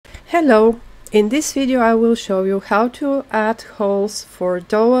Hello! In this video I will show you how to add holes for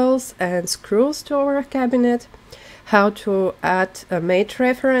dowels and screws to our cabinet, how to add a mate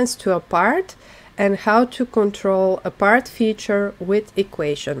reference to a part, and how to control a part feature with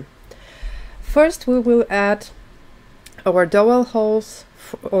equation. First we will add our dowel holes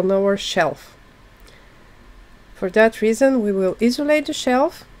on our shelf. For that reason we will isolate the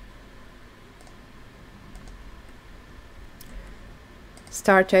shelf,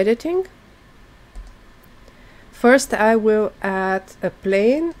 start editing. First I will add a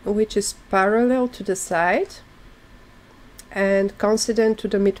plane which is parallel to the side and coincident to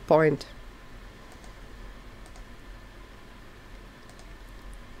the midpoint.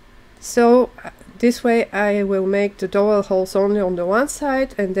 So this way I will make the dowel holes only on the one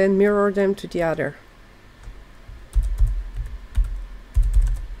side and then mirror them to the other.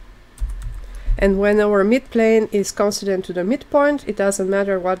 And when our midplane is coincident to the midpoint, it doesn't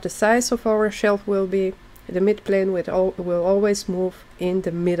matter what the size of our shelf will be, the midplane will always move in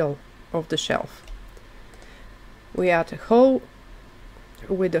the middle of the shelf. We add a hole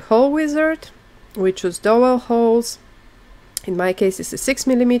with the hole wizard. We choose dowel holes. In my case it's a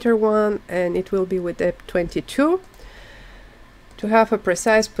 6mm one and it will be with depth 22. To have a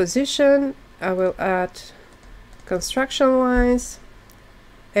precise position I will add construction lines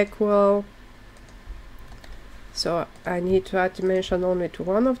equal. So I need to add dimension only to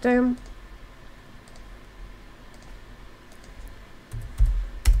one of them.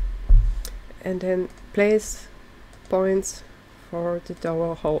 And then place points for the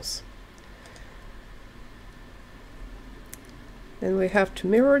dowel holes. Then we have to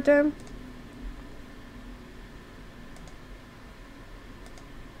mirror them.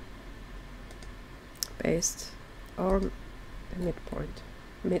 Based on the midpoint,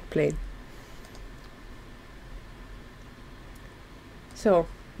 midplane. So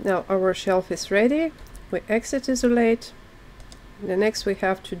now our shelf is ready. We exit isolate. The next we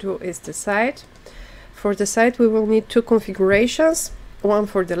have to do is the side. For the side we will need two configurations, one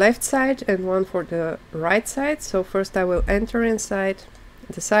for the left side and one for the right side. So first I will enter inside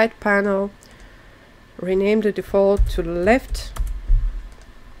the side panel, rename the default to left,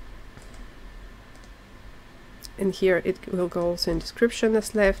 and here it will go also in description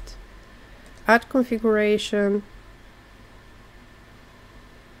as left. Add configuration,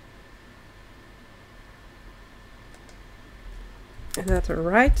 another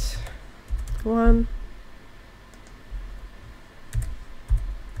right one,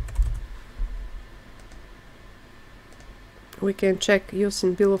 we can check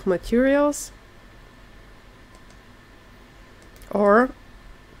using bill of materials, or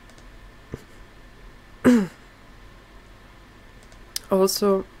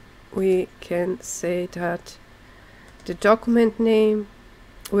also we can say that the document name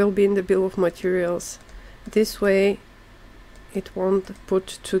will be in the bill of materials. This way it won't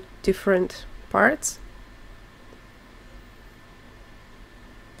put two different parts.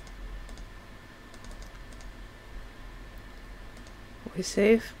 We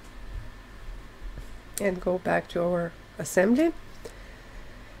save and go back to our assembly.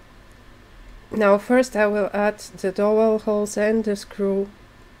 Now first I will add the dowel holes and the screw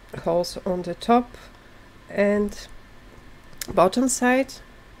holes on the top and bottom side.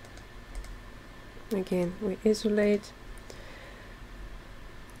 Again we isolate,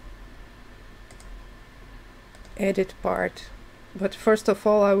 edit part, but first of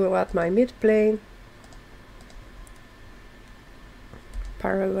all I will add my midplane,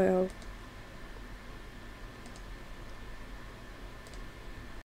 parallel,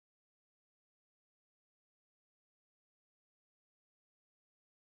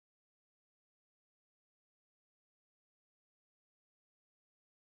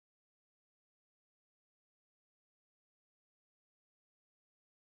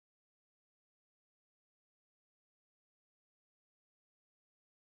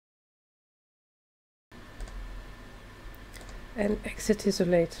 and exit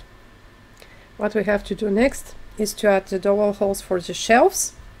isolate. What we have to do next is to add the dowel holes for the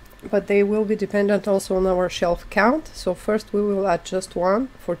shelves, but they will be dependent also on our shelf count. So first we will add just one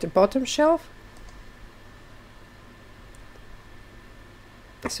for the bottom shelf.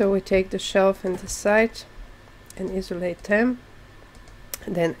 So we take the shelf and the side and isolate them,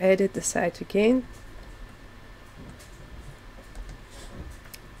 and then edit the side again.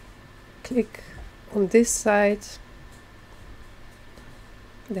 Click on this side,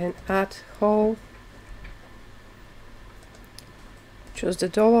 then add hole, choose the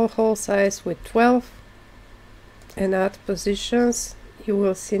dowel hole size with 12 and add positions. You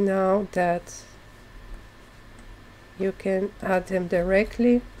will see now that you can add them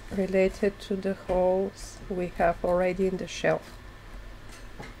directly related to the holes we have already in the shelf.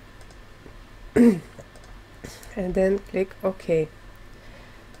 And then click OK.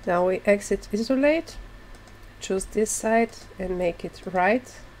 Now we exit isolate, choose this side and make it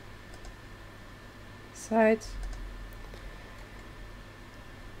right side.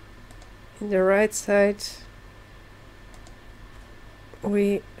 In the right side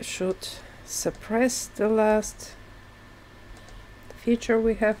we should suppress the last feature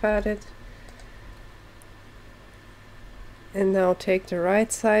we have added, and now take the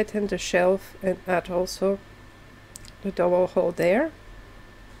right side and the shelf and add also the dowel hole there.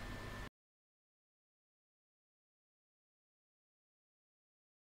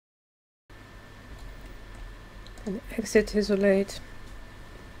 And exit isolate.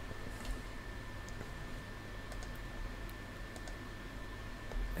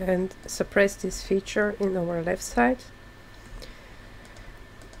 And suppress this feature in our left side.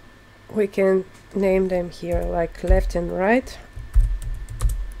 We can name them here like left and right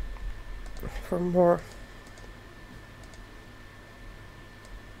for more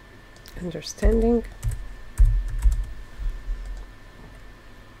understanding.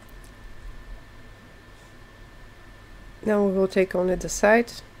 Now we will take only the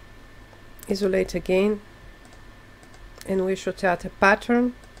side, isolate again, and we should add a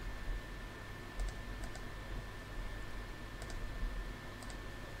pattern.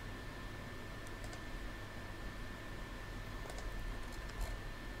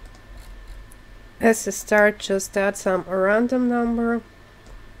 As a start, just add some random number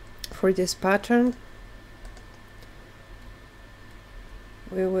for this pattern.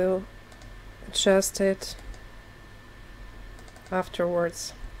 We will adjust it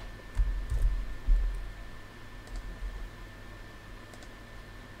afterwards.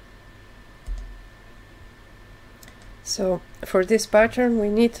 So for this pattern we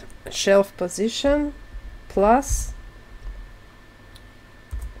need shelf position plus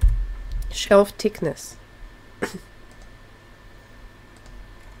shelf thickness.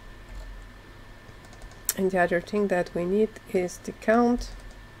 And the other thing that we need is the count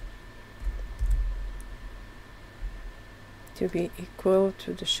to be equal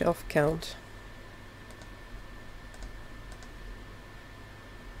to the shelf count.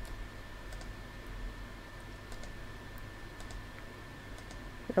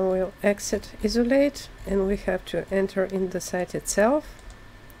 Now we'll exit isolate, and we have to enter in the site itself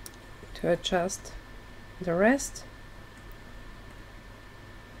to adjust the rest.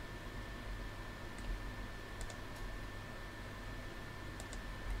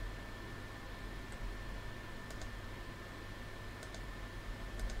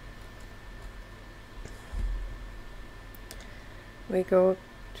 We go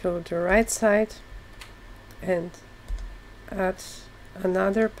to the right side and add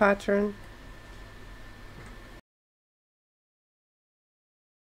another pattern.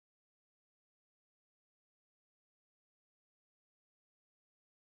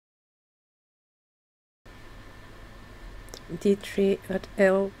 D3 at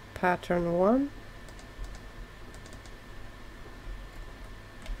L pattern 1.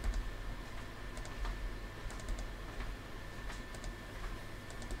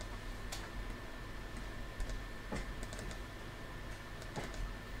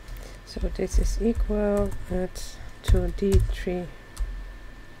 So this is equal at to D3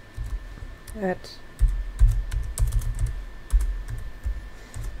 at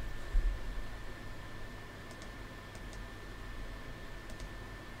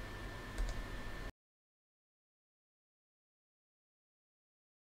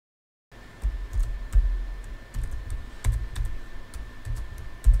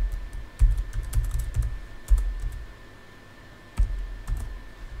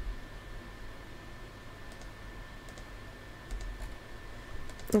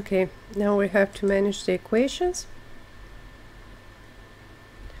Okay, now we have to manage the equations.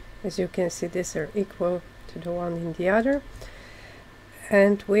 As you can see, these are equal to the one in the other.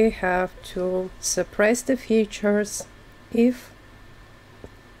 And we have to suppress the features if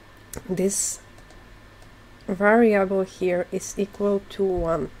this variable here is equal to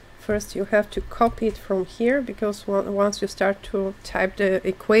 1. First you have to copy it from here, because once you start to type the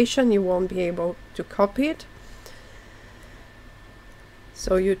equation you won't be able to copy it.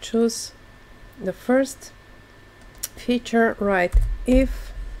 So you choose the first feature, write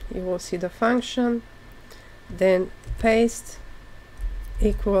if, you will see the function, then paste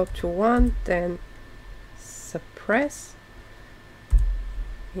equal to 1, then suppress,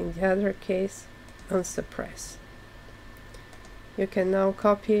 in the other case unsuppress. You can now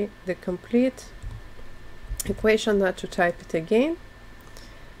copy the complete equation, not to type it again,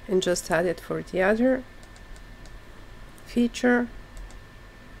 and just add it for the other feature.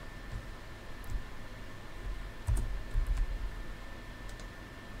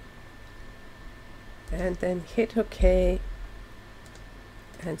 And then hit OK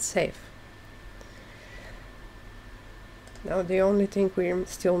and save. Now the only thing we're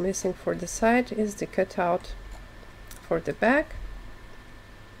still missing for the side is the cutout for the back.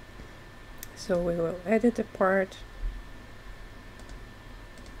 So we will edit the part.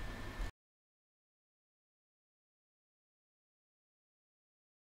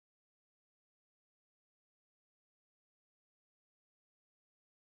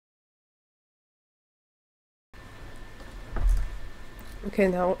 Okay,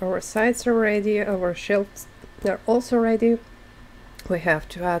 now our sides are ready, our shelves are also ready. We have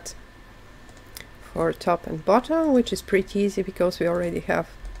to add for top and bottom, which is pretty easy because we already have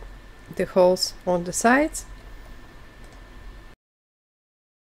the holes on the sides.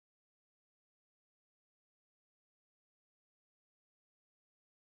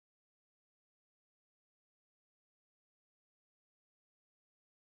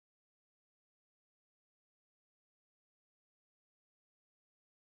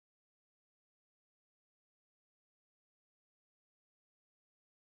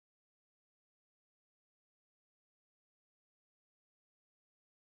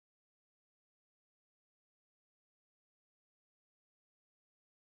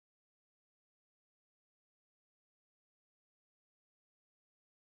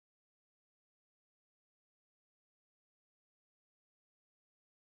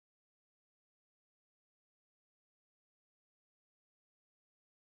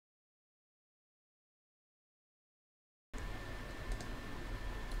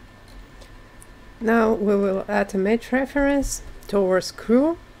 Now we will add a mate reference to our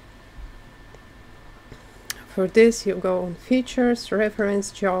screw. For this you go on Features,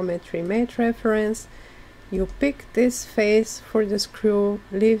 Reference, Geometry, Mate Reference. You pick this face for the screw,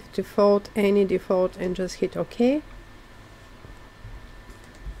 leave default, any default, and just hit OK.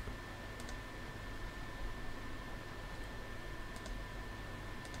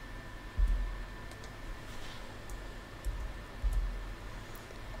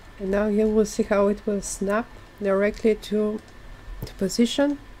 And now you will see how it will snap directly to the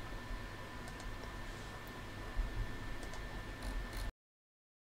position.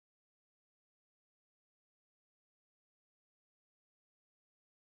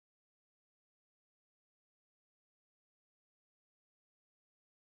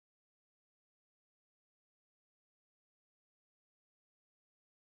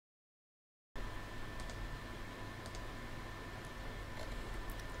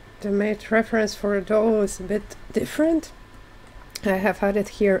 The mate reference for a dowel is a bit different. I have added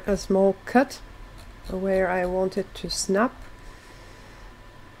here a small cut where I want it to snap.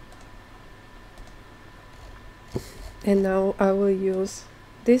 And now I will use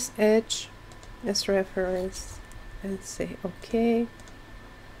this edge as reference and say OK.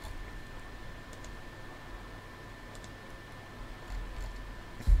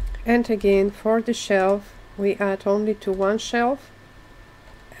 And again, for the shelf, we add only to one shelf,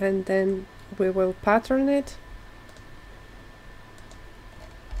 and then we will pattern it.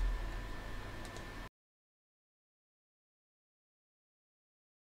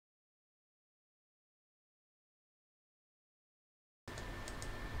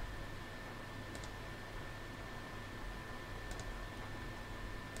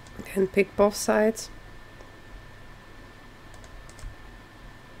 And pick both sides.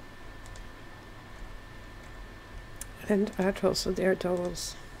 And add also their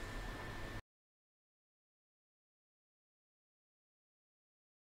dowels.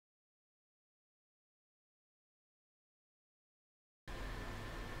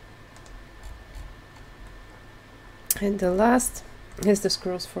 And the last is the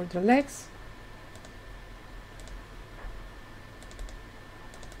screws for the legs.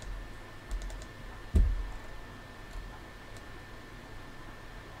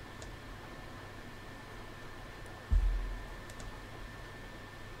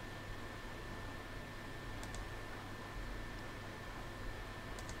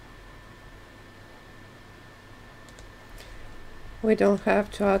 We don't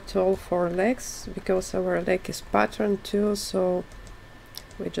have to add all 4 legs because our leg is patterned too, so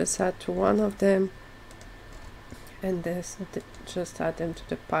we just add to one of them and this just add them to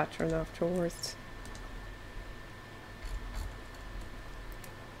the pattern afterwards.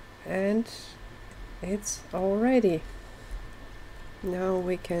 And it's all ready. Now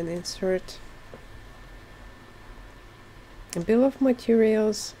we can insert a bill of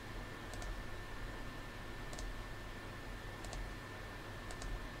materials.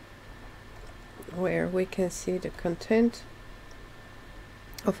 where we can see the content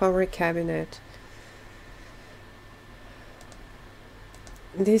of our cabinet.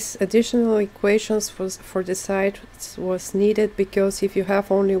 These additional equations for the sides was needed because if you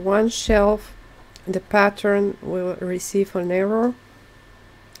have only one shelf, the pattern will receive an error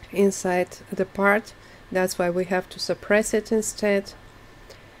inside the part. That's why we have to suppress it instead.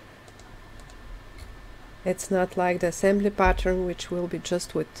 It's not like the assembly pattern, which will be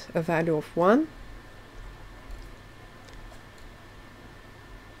just with a value of 1.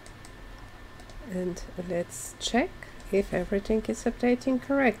 And let's check if everything is updating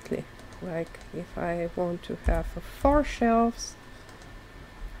correctly. Like if I want to have 4 shelves,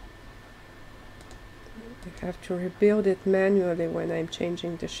 I have to rebuild it manually when I'm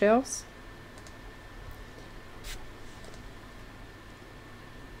changing the shelves.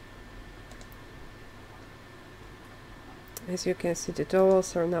 As you can see, the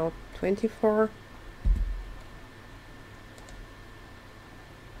dowels are now 24.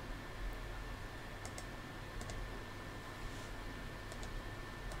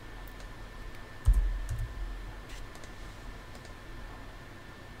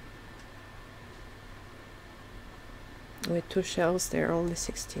 With 2 shelves, there are only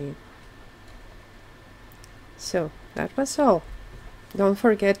 16. So that was all. Don't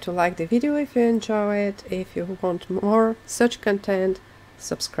forget to like the video if you enjoy it. If you want more such content,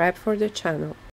 subscribe for the channel.